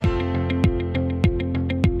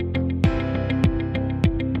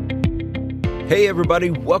Hey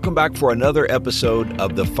everybody, welcome back for another episode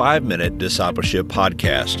of the 5-Minute Discipleship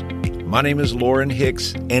Podcast. My name is Lauren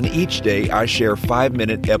Hicks, and each day I share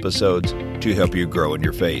 5-minute episodes to help you grow in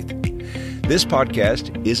your faith. This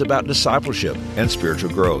podcast is about discipleship and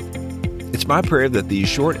spiritual growth. It's my prayer that these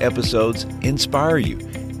short episodes inspire you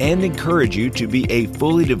and encourage you to be a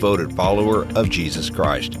fully devoted follower of Jesus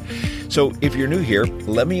Christ. So if you're new here,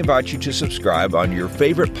 let me invite you to subscribe on your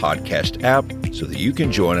favorite podcast app so that you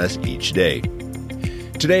can join us each day.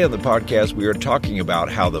 Today on the podcast, we are talking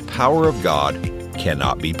about how the power of God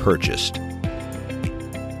cannot be purchased.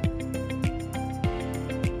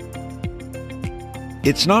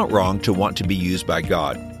 It's not wrong to want to be used by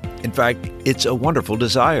God. In fact, it's a wonderful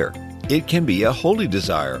desire. It can be a holy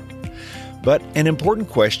desire. But an important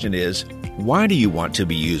question is, why do you want to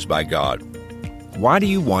be used by God? Why do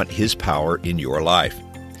you want His power in your life?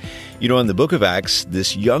 You know, in the book of Acts,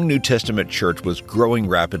 this young New Testament church was growing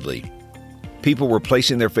rapidly. People were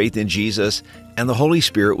placing their faith in Jesus, and the Holy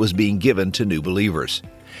Spirit was being given to new believers.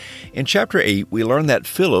 In chapter 8, we learn that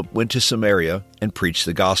Philip went to Samaria and preached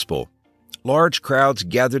the gospel. Large crowds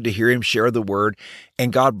gathered to hear him share the word,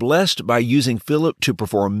 and God blessed by using Philip to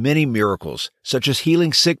perform many miracles, such as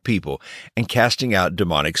healing sick people and casting out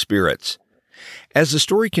demonic spirits. As the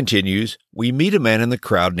story continues, we meet a man in the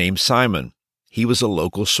crowd named Simon. He was a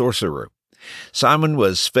local sorcerer. Simon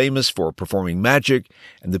was famous for performing magic,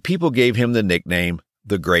 and the people gave him the nickname,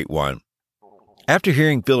 the Great One. After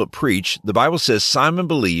hearing Philip preach, the Bible says Simon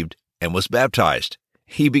believed and was baptized.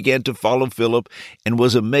 He began to follow Philip and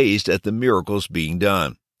was amazed at the miracles being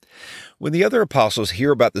done. When the other apostles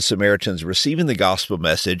hear about the Samaritans receiving the gospel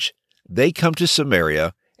message, they come to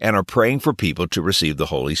Samaria and are praying for people to receive the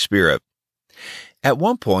Holy Spirit. At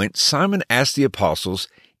one point, Simon asked the apostles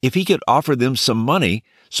if he could offer them some money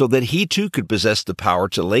so that he too could possess the power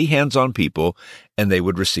to lay hands on people and they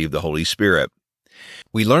would receive the Holy Spirit.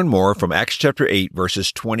 We learn more from Acts chapter 8,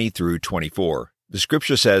 verses 20 through 24. The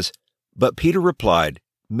scripture says, "But Peter replied,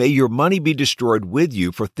 'May your money be destroyed with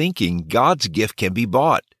you for thinking God's gift can be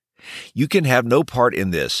bought. You can have no part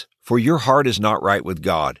in this, for your heart is not right with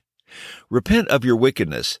God. Repent of your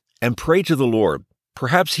wickedness and pray to the Lord.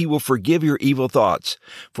 Perhaps He will forgive your evil thoughts,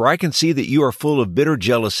 for I can see that you are full of bitter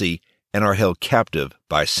jealousy and are held captive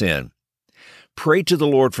by sin.' 'Pray to the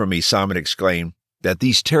Lord for me,' Simon exclaimed, 'that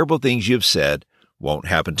these terrible things you have said won't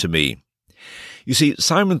happen to me.'" You see,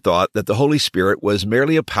 Simon thought that the Holy Spirit was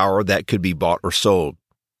merely a power that could be bought or sold.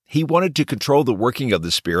 He wanted to control the working of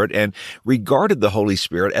the Spirit and regarded the Holy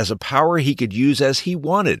Spirit as a power he could use as he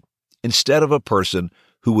wanted, instead of a person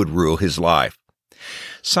who would rule his life.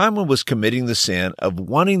 Simon was committing the sin of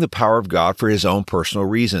wanting the power of God for his own personal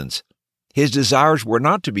reasons. His desires were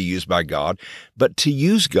not to be used by God, but to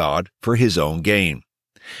use God for his own gain.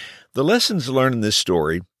 The lessons learned in this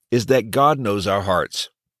story is that God knows our hearts.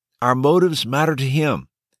 Our motives matter to Him.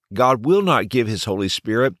 God will not give His Holy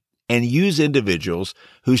Spirit and use individuals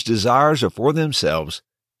whose desires are for themselves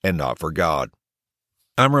and not for God.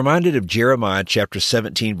 I'm reminded of Jeremiah chapter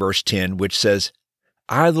 17, verse 10, which says,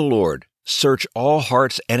 "I, the Lord, search all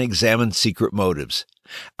hearts and examine secret motives.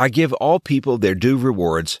 I give all people their due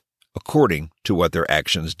rewards according to what their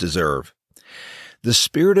actions deserve." The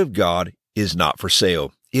Spirit of God is not for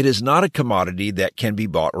sale. It is not a commodity that can be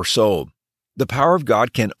bought or sold. The power of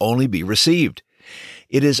God can only be received.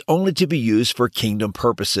 It is only to be used for kingdom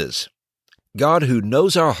purposes. God, who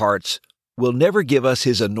knows our hearts, will never give us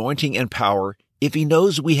His anointing and power if He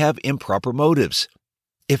knows we have improper motives.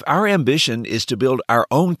 If our ambition is to build our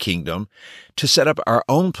own kingdom, to set up our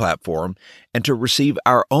own platform, and to receive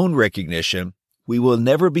our own recognition, we will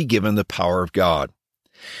never be given the power of God.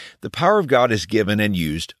 The power of God is given and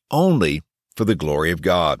used only for the glory of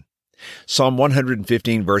God. Psalm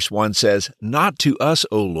 115 verse 1 says, "Not to us,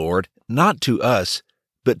 O Lord, not to us,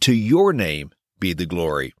 but to your name be the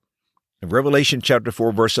glory." And Revelation chapter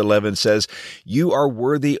 4 verse 11 says, "You are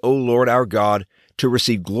worthy, O Lord our God, to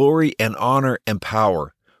receive glory and honor and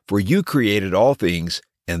power, for you created all things,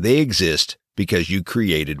 and they exist because you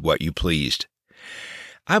created what you pleased."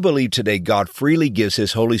 I believe today God freely gives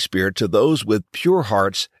His Holy Spirit to those with pure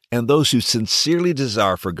hearts and those who sincerely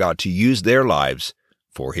desire for God to use their lives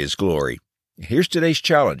for His glory. Here's today's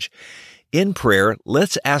challenge. In prayer,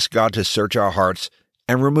 let's ask God to search our hearts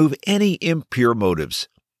and remove any impure motives.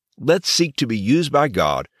 Let's seek to be used by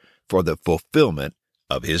God for the fulfillment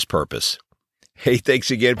of His purpose. Hey,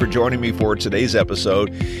 thanks again for joining me for today's episode.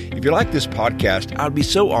 If you like this podcast, I'd be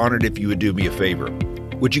so honored if you would do me a favor.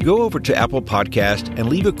 Would you go over to Apple Podcast and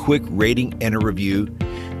leave a quick rating and a review?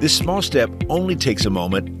 This small step only takes a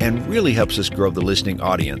moment and really helps us grow the listening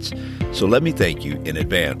audience. So let me thank you in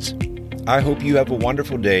advance. I hope you have a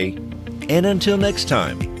wonderful day And until next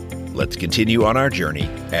time, let's continue on our journey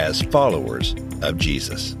as followers of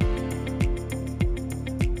Jesus.